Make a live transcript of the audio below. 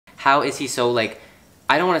how is he so, like,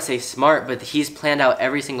 I don't want to say smart, but he's planned out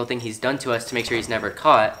every single thing he's done to us to make sure he's never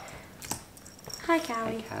caught. Hi,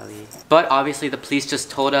 Callie. Hi, Callie. But obviously the police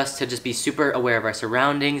just told us to just be super aware of our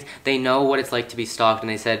surroundings. They know what it's like to be stalked, and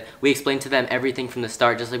they said, we explained to them everything from the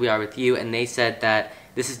start, just like we are with you, and they said that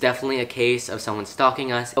this is definitely a case of someone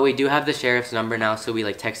stalking us. But we do have the sheriff's number now, so we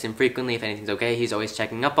like text him frequently if anything's okay. He's always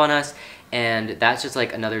checking up on us, and that's just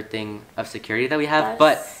like another thing of security that we have. Yes.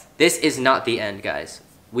 But this is not the end, guys.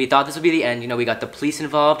 We thought this would be the end. You know, we got the police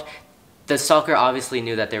involved. The stalker obviously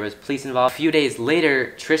knew that there was police involved. A few days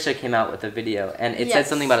later, Trisha came out with a video, and it said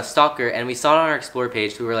something about a stalker, and we saw it on our Explore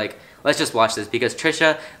page. We were like, let's just watch this, because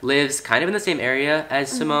Trisha lives kind of in the same area as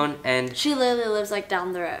Simone, and she literally lives like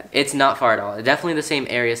down the road. It's not far at all. Definitely the same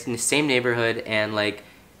area, in the same neighborhood, and like,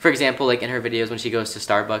 for example, like in her videos when she goes to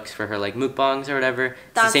Starbucks for her like mukbangs or whatever,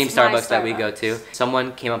 it's the same Starbucks that we go to.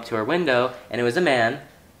 Someone came up to her window, and it was a man.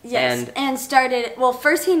 Yes, and started, well,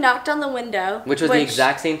 first he knocked on the window. Which was the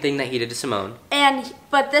exact same thing that he did to Simone.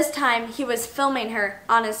 But this time, he was filming her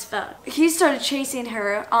on his phone. He started chasing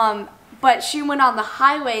her, but she went on the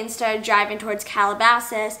highway and started driving towards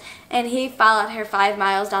Calabasas, and he followed her 5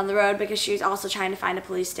 miles down the road because she was also trying to find a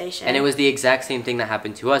police station. And it was the exact same thing that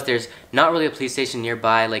happened to us. There's not really a police station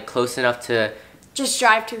nearby, like close enough to just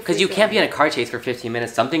drive too frequently. Because you can't be in a car chase for 15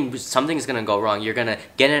 minutes. Something's gonna go wrong. You're gonna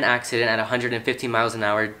get in an accident at 150 miles an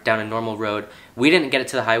hour down a normal road. We didn't get it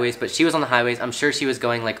to the highways, but she was on the highways. I'm sure she was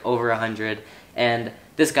going like over 100. And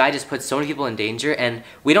this guy just put so many people in danger. And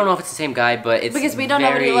we don't know if it's the same guy, but it's because we don't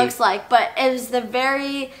know what he looks like. But it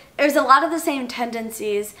was a lot of the same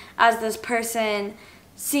tendencies as this person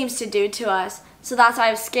seems to do to us. So that's why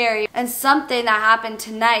it was scary. And something that happened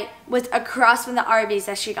tonight was across from the Arby's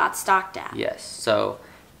that she got stalked at. Yes, so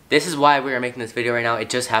this is why we are making this video right now. It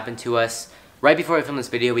just happened to us. Right before we filmed this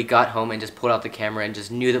video, we got home and just pulled out the camera and just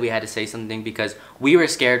knew that we had to say something because we were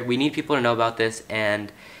scared. We need people to know about this.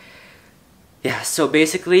 And yeah, so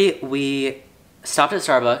basically we stopped at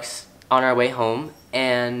Starbucks on our way home,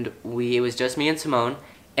 and it was just me and Simone.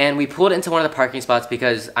 And we pulled into one of the parking spots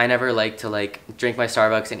because I never like to like drink my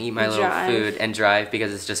Starbucks and eat my little food and drive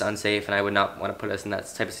because it's just unsafe, and I would not want to put us in that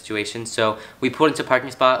type of situation. So we pulled into a parking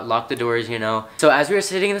spot, locked the doors, you know. So as we were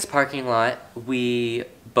sitting in this parking lot, we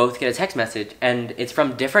both get a text message, and it's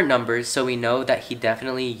from different numbers, so we know that he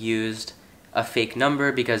definitely used a fake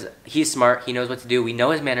number because he's smart. He knows what to do. We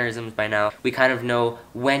know his mannerisms by now. We kind of know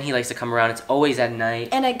when he likes to come around. It's always at night.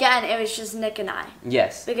 And again, it was just Nick and I.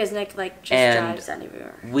 Yes. Because Nick like just drives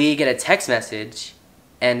anywhere. We get a text message,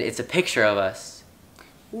 and it's a picture of us.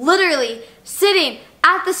 Literally sitting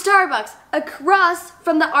at the Starbucks across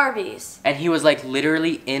from the Arby's. And he was like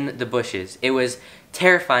literally in the bushes. It was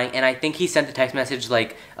terrifying, and I think he sent the text message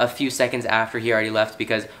like a few seconds after he already left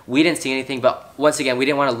because we didn't see anything, but once again, we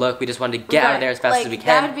didn't want to look. We just wanted to get out of there as fast as we can.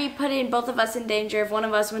 That would be putting both of us in danger if one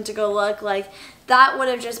of us went to go look. Like, that would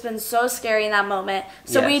have just been so scary in that moment.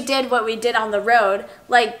 So we did what we did on the road.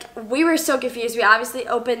 Like, we were so confused. We obviously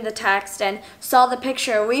opened the text and saw the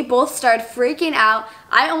picture. We both started freaking out.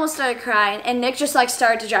 I almost started crying, and Nick just like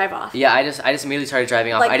started to drive off. Yeah, I just immediately started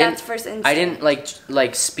driving off. Like, that's first instinct. I didn't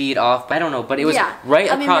like speed off. I don't know, but it was right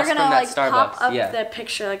across from that Starbucks. Pop up the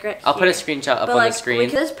picture like right here. I'll put a screenshot up on the screen.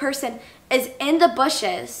 This person is in the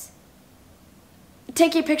bushes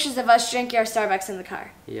taking pictures of us drinking our Starbucks in the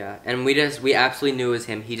car. Yeah, and we absolutely knew it was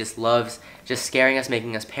him. He just loves just scaring us,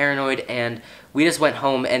 making us paranoid, and we just went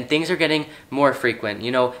home, and things are getting more frequent.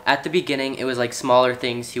 You know, at the beginning, it was like smaller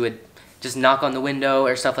things. He would just knock on the window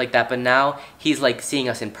or stuff like that, but now he's like seeing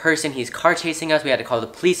us in person. He's car chasing us. We had to call the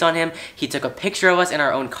police on him. He took a picture of us in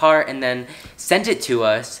our own car and then sent it to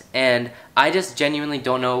us, and I just genuinely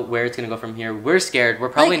don't know where it's gonna go from here. We're scared. We're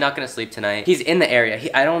probably not gonna sleep tonight. He's in the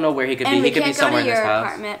area. I don't know where he could be. He could be somewhere in this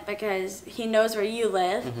house. And we can't go to your apartment because he knows where you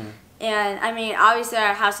live. And, I mean, obviously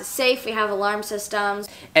our house is safe. We have alarm systems.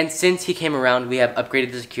 And since he came around, we have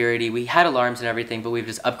upgraded the security. We had alarms and everything, but we've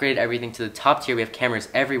just upgraded everything to the top tier. We have cameras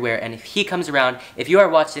everywhere. And if he comes around, if you are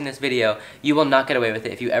watching this video, you will not get away with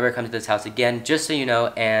it if you ever come to this house again, just so you know.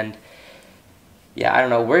 And yeah, I don't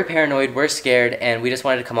know. We're paranoid. We're scared. And we just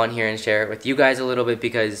wanted to come on here and share it with you guys a little bit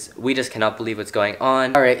because we just cannot believe what's going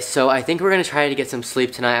on. All right, so I think we're going to try to get some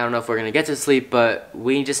sleep tonight. I don't know if we're going to get to sleep, but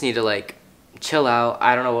we just need to, like, chill out.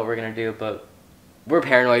 I don't know what we're gonna do, but we're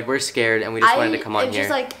paranoid, we're scared, and we just wanted to come on here. It's just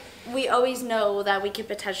like, we always know that we could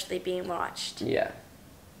potentially be watched. Yeah.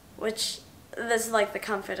 Which, this is like the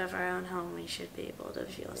comfort of our own home. We should be able to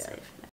feel safe.